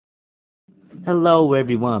Hello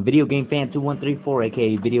everyone, Video Game Fan 2134,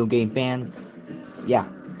 aka Video Game Fan. Yeah,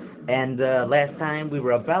 and last time we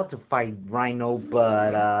were about to fight Rhino,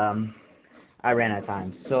 but I ran out of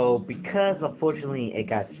time. So because unfortunately it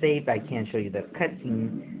got saved, I can't show you the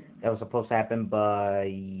cutscene that was supposed to happen. But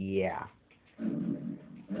yeah,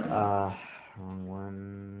 wrong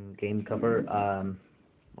one. Game cover.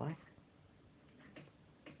 What?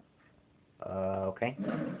 Okay.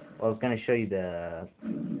 Well, I was gonna show you the.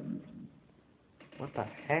 What the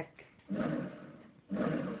heck?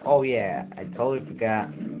 Oh yeah, I totally forgot.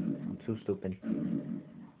 I'm too stupid.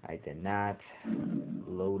 I did not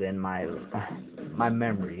load in my my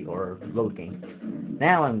memory or load game.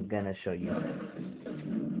 Now I'm gonna show you.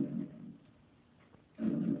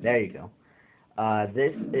 There you go.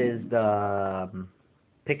 This is the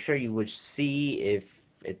picture you would see if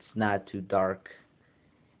it's not too dark.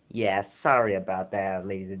 Yeah, sorry about that,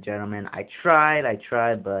 ladies and gentlemen. I tried,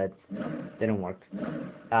 but didn't work.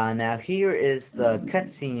 Now here is the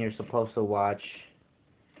cutscene you're supposed to watch.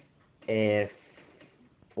 If,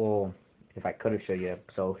 well, if I could have showed you.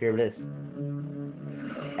 So here it is.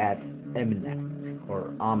 At Eminem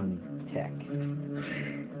or Omtech.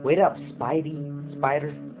 Wait up,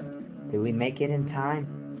 Spider. Did we make it in time?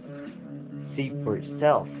 See for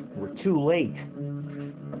yourself. We're too late.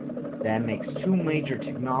 That makes 2 major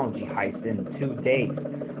technology heists in 2 days.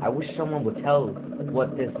 I wish someone would tell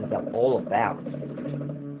what this is all about.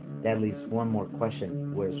 That leaves one more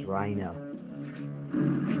question. Where's Rhino?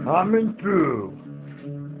 Coming through.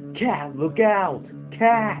 Cat, look out!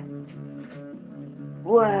 Cat!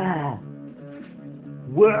 Wow!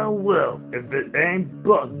 Well, if it ain't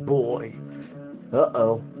Bug Boy.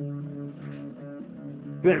 Uh-oh.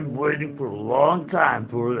 Been waiting for a long time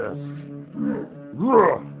for this.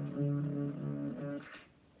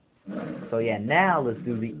 So yeah, now let's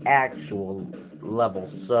do the actual level.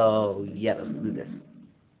 So yeah, let's do this.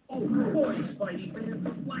 Oh boy, Spidey fans,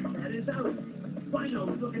 the Black Cat is out.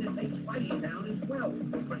 Rhino's looking to take Spidey down as well.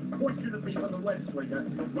 But fortunately for the Web Swinger,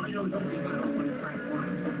 Rhino's only bound for the track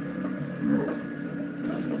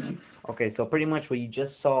line. Okay, so pretty much what you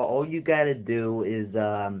just saw, all you gotta do is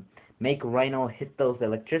make Rhino hit those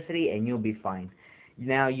electricity and you'll be fine.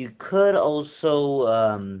 Now you could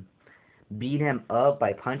also beat him up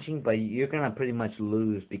by punching, but you're gonna pretty much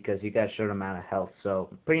lose because you got a short amount of health. So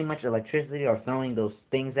pretty much electricity or throwing those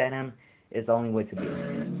things at him is the only way to beat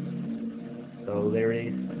him. So there it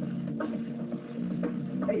is.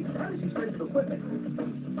 Hey, how does he spend his equipment?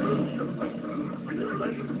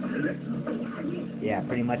 Yeah,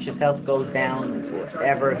 pretty much his health goes down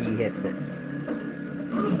wherever he hits it.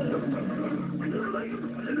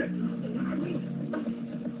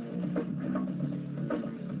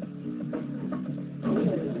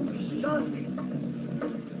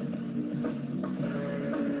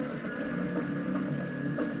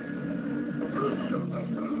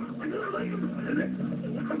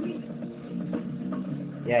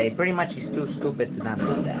 Yeah, he pretty much is too stupid to not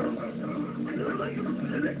do that.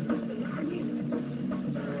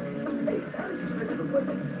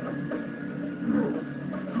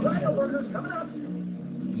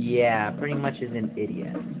 Yeah, pretty much is an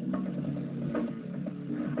idiot.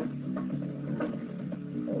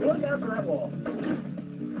 Look out for that wall.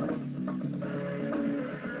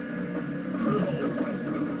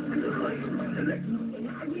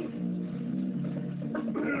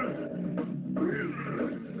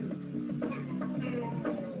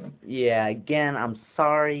 Yeah, again, I'm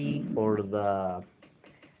sorry for the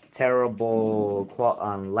terrible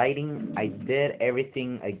lighting. I did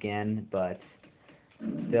everything again, but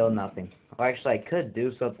still nothing. Well, actually, I could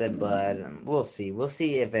do something, but we'll see. We'll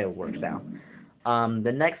see if it works out.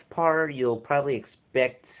 The next part, you'll probably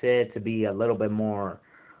expect it to be a little bit more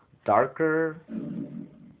darker,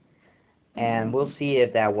 and we'll see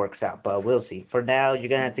if that works out, but we'll see. For now, you're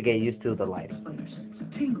gonna have to get used to the lighting.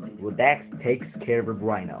 Well, that takes care of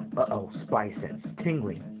Rhino. Uh-oh, Spy sense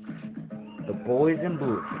tingling. The boy's in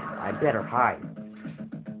blue. I better hide.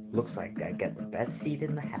 Looks like I get the best seat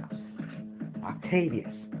in the house.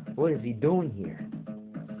 Octavius, what is he doing here?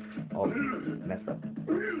 Oh, messed up.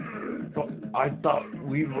 But I thought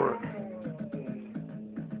we were...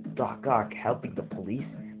 Doc helping the police?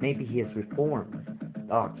 Maybe he has reformed.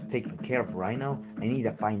 Doc's taking care of Rhino. I need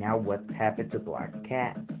to find out what happened to Black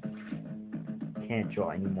Cat. Can't draw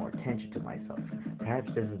any more attention to myself.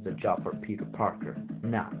 Perhaps this is a job for Peter Parker,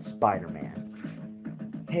 not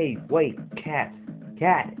Spider-Man. Hey, wait, Cat,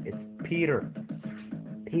 it's Peter.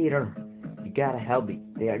 Peter, you gotta help me.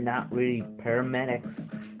 They are not really paramedics.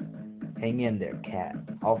 Hang in there, Cat.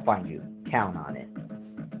 I'll find you. Count on it.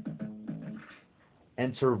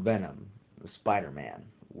 Enter Venom, Spider-Man.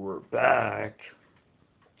 We're back.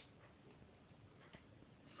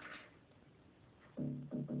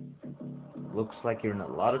 Looks like you're in a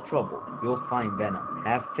lot of trouble. You'll find Venom.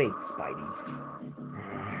 Have faith, Spidey.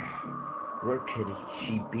 Where could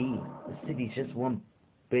she be? The city's just one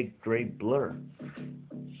big gray blur.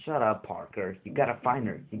 Shut up, Parker. You gotta find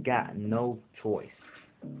her. You got no choice.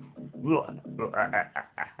 What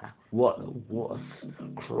a wuss.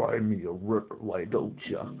 Cry me a river, why don't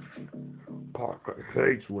ya? Parker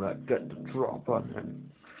hates when I get the drop on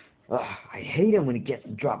him. I hate him when he gets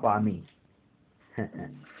the drop on me.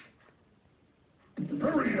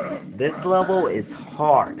 This level is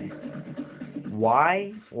hard.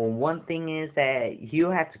 Why? Well, one thing is that you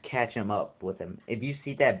have to catch him up with him. If you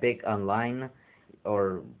see that big line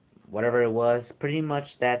or whatever it was, pretty much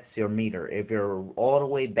that's your meter. If you're all the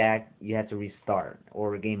way back, you have to restart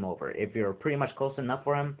or game over. If you're pretty much close enough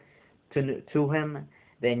for him to him,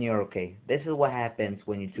 then you're okay. This is what happens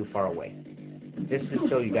when you're too far away. Just to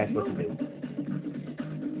show you guys what to do.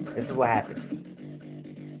 This is what happens.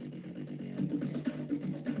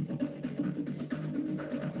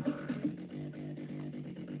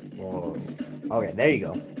 Whoa. Okay, there you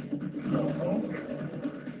go.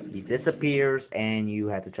 He disappears, and you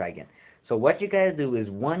have to try again. So what you gotta do is,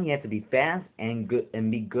 one, you have to be fast and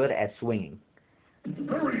be good at swinging.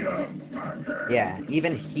 Yeah,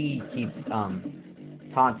 even he keeps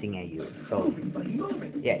taunting at you. So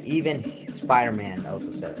yeah, even Spiderman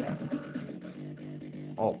also says that.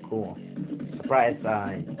 Oh, cool. Surprised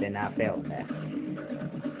did not fail in that.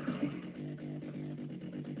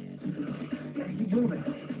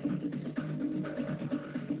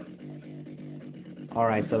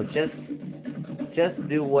 Alright, so just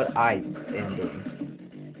do what I am doing.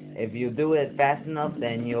 If you do it fast enough,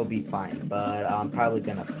 then you'll be fine. But I'm probably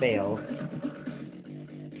gonna fail.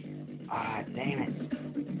 Ah, damn it.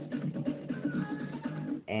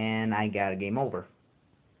 And I got a game over.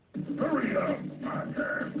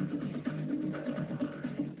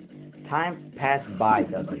 Time passed by,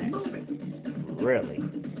 doesn't it? Really?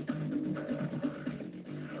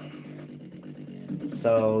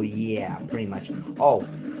 So, yeah, pretty much. Oh,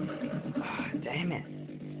 damn it.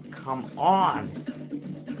 Come on.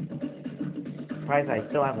 Surprised I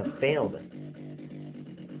still haven't failed.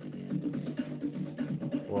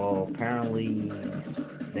 Well, apparently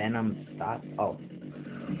Venom stopped. Oh.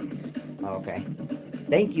 Okay.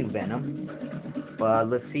 Thank you, Venom. But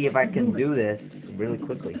let's see if I can do this really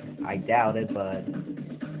quickly. I doubt it, but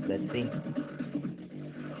let's see.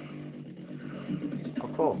 Oh,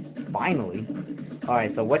 cool. Finally.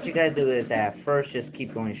 Alright, so what you gotta do is at first just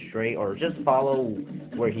keep going straight, or just follow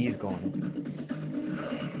where he's going.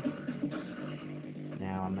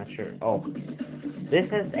 Now, I'm not sure. Oh. This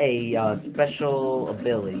is a special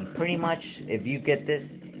ability. Pretty much, if you get this,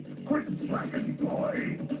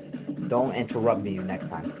 don't interrupt me next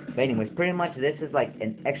time. But anyways, pretty much this is like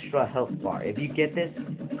an extra health bar. If you get this,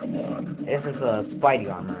 this is a Spidey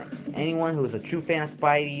armor. Anyone who's a true fan of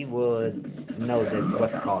Spidey would know this,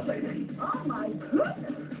 what's it called. Oh my goodness!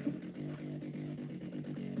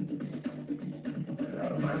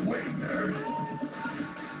 Out of my way, nerd.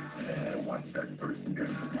 Watch that first step.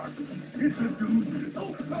 It's a dude.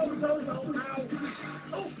 Oh, ow.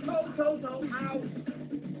 Oh, ow.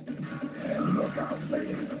 And look out,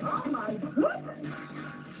 lady. Oh my goodness.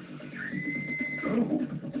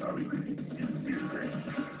 Oh, sorry, lady. Didn't see that.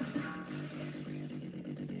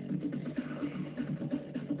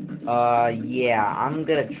 Yeah, I'm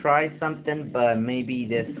gonna try something, but maybe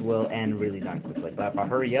this will end really darn quickly. But if I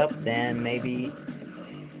hurry up, then maybe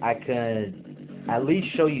I could at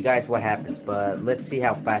least show you guys what happens. But let's see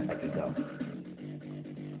how fast I can go.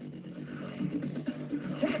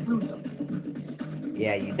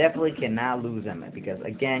 Yeah, you definitely cannot lose them, because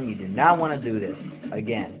again, you do not want to do this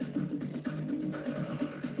again.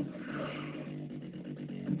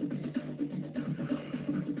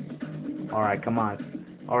 Alright, come on.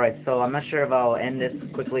 Alright, so I'm not sure if I'll end this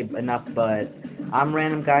quickly enough, but I'm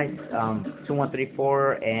Random Guys,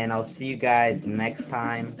 2134, and I'll see you guys next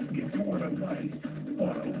time.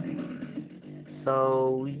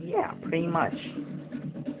 So, yeah, pretty much.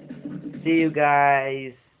 See you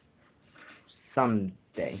guys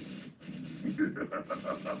someday.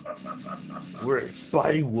 Where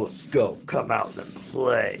Spidey Wolves go, come out and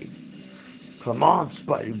play. Come on,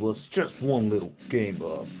 Spidey Wolves, just one little game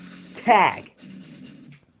of tag.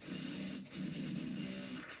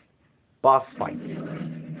 Boss fight.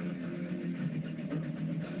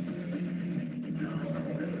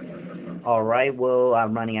 Alright, well,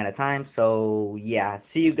 I'm running out of time, so yeah,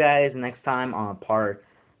 see you guys next time on part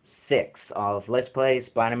 6 of Let's Play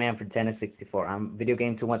Spider-Man for N64. I'm Video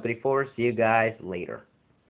Game 2134. See you guys later.